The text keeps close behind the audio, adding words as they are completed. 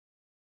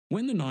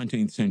When the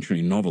 19th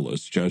century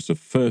novelist Joseph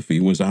Furphy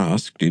was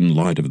asked, in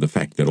light of the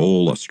fact that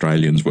all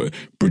Australians were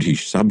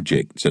British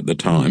subjects at the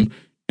time,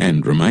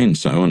 and remained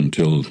so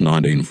until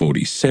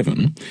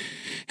 1947,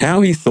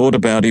 how he thought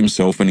about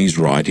himself and his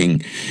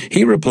writing,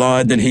 he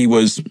replied that he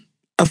was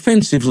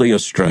offensively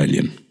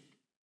Australian.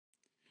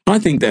 I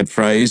think that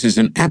phrase is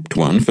an apt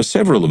one for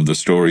several of the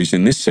stories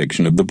in this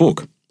section of the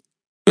book.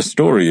 The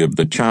story of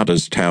the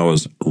Charters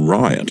Towers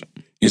riot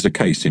is a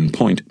case in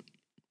point.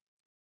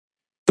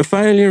 The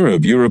failure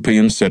of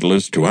European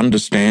settlers to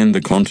understand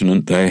the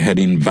continent they had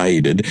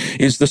invaded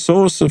is the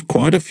source of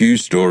quite a few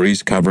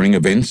stories covering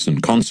events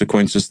and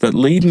consequences that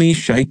leave me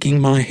shaking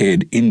my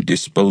head in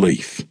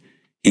disbelief.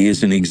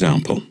 Here's an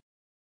example.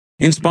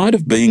 In spite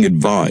of being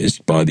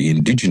advised by the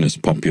indigenous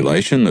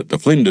population that the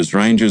Flinders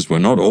Ranges were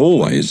not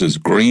always as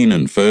green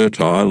and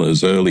fertile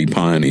as early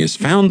pioneers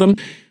found them,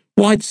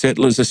 white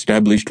settlers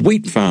established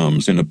wheat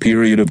farms in a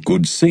period of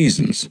good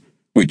seasons,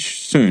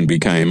 which soon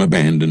became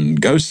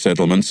abandoned ghost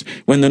settlements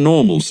when the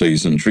normal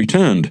seasons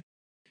returned.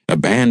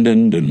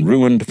 Abandoned and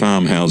ruined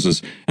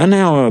farmhouses are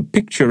now a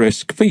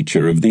picturesque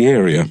feature of the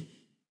area.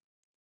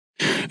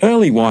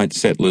 Early white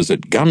settlers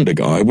at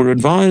Gundagai were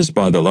advised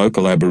by the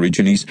local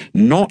Aborigines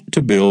not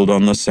to build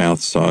on the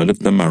south side of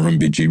the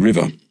Murrumbidgee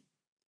River.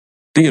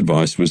 The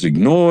advice was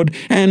ignored,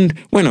 and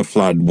when a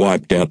flood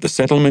wiped out the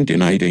settlement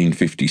in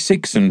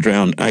 1856 and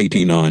drowned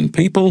 89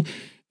 people,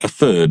 a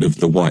third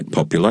of the white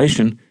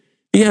population,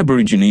 the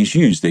Aborigines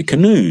used their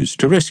canoes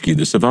to rescue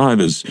the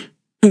survivors,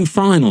 who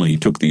finally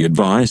took the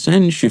advice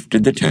and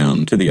shifted the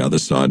town to the other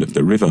side of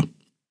the river.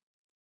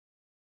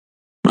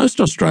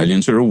 Most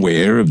Australians are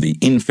aware of the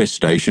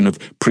infestation of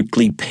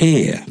prickly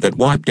pear that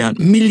wiped out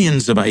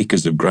millions of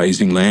acres of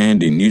grazing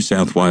land in New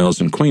South Wales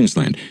and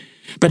Queensland.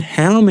 But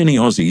how many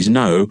Aussies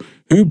know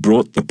who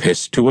brought the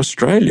pest to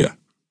Australia?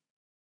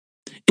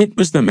 It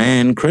was the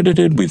man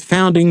credited with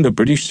founding the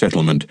British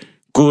settlement,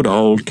 good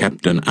old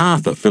Captain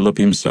Arthur Phillip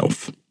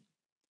himself.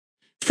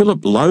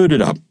 Phillip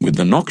loaded up with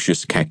the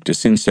noxious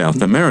cactus in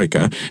South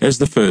America as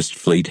the first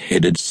fleet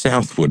headed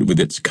southward with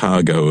its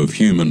cargo of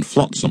human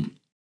flotsam.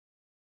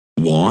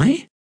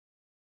 Why?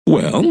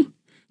 Well,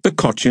 the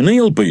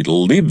cochineal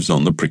beetle lives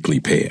on the prickly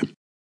pear.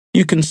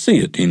 You can see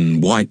it in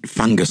white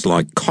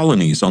fungus-like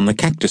colonies on the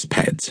cactus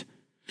pads.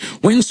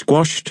 When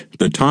squashed,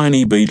 the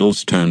tiny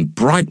beetles turn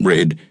bright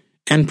red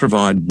and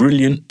provide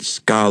brilliant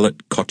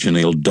scarlet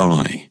cochineal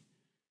dye,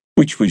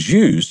 which was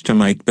used to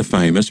make the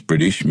famous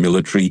British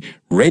military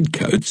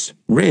redcoats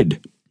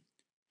red.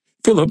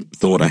 Phillip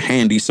thought a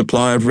handy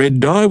supply of red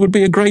dye would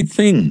be a great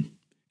thing,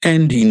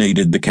 and he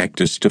needed the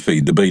cactus to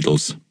feed the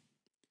beetles.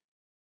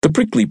 The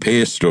prickly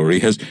pear story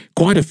has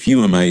quite a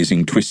few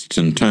amazing twists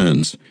and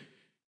turns.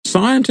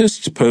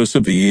 Scientists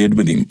persevered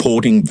with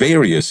importing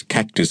various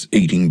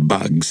cactus-eating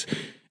bugs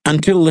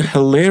until the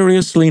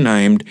hilariously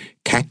named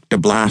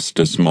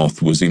Cactoblastus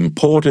moth was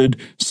imported,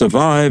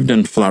 survived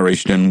and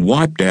flourished and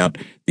wiped out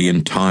the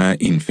entire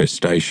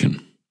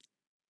infestation.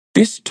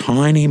 This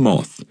tiny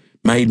moth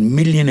made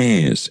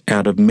millionaires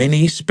out of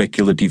many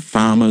speculative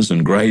farmers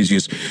and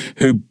graziers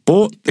who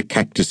bought the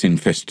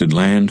cactus-infested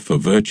land for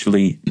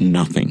virtually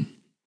nothing.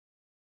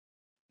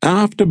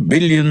 After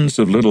billions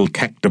of little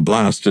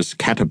Cactoblastus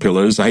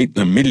caterpillars ate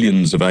the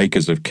millions of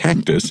acres of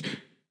cactus,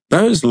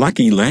 those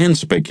lucky land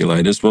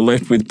speculators were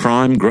left with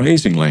prime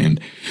grazing land,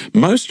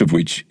 most of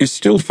which is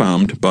still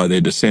farmed by their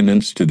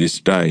descendants to this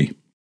day.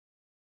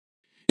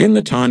 In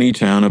the tiny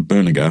town of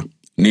Boonega,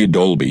 near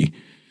Dalby,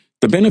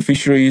 the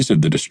beneficiaries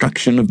of the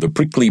destruction of the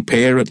prickly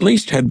pear at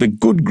least had the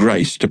good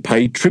grace to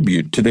pay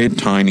tribute to their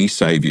tiny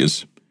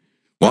saviours.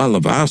 While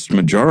the vast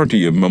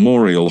majority of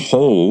memorial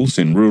halls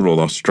in rural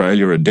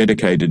Australia are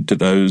dedicated to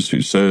those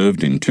who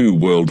served in 2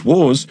 world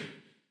wars,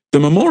 the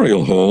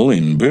Memorial Hall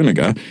in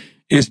Boonega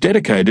is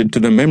dedicated to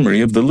the memory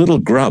of the little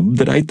grub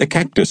that ate the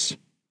cactus.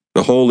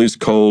 The hall is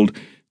called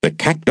the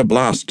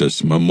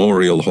Cactoblastus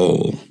Memorial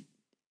Hall.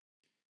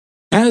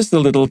 As the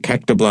little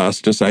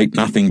Cactoblastus ate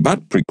nothing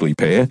but prickly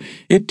pear,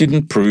 it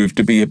didn't prove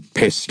to be a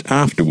pest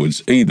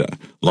afterwards either,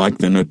 like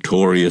the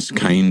notorious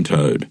cane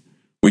toad,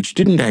 which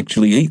didn't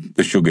actually eat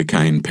the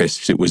sugarcane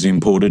pests it was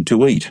imported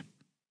to eat.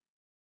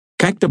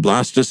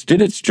 Cactoblastus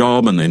did its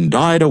job and then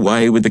died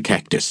away with the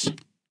cactus.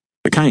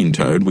 The cane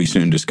toad, we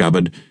soon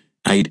discovered,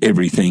 ate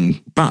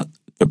everything but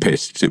the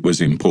pests it was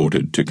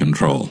imported to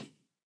control.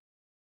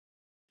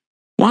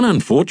 One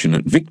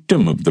unfortunate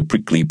victim of the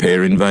prickly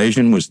pear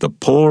invasion was the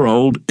poor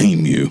old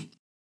emu.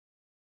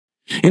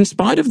 In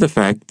spite of the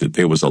fact that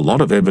there was a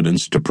lot of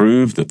evidence to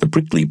prove that the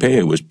prickly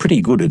pear was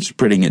pretty good at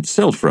spreading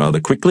itself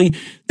rather quickly,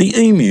 the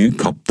emu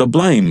copped the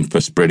blame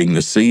for spreading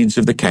the seeds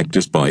of the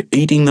cactus by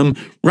eating them,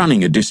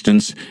 running a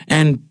distance,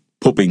 and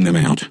pooping them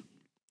out.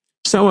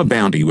 So a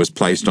bounty was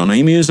placed on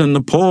emus, and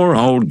the poor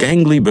old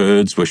gangly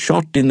birds were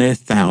shot in their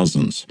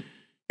thousands.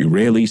 You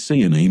rarely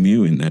see an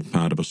emu in that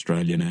part of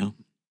Australia now.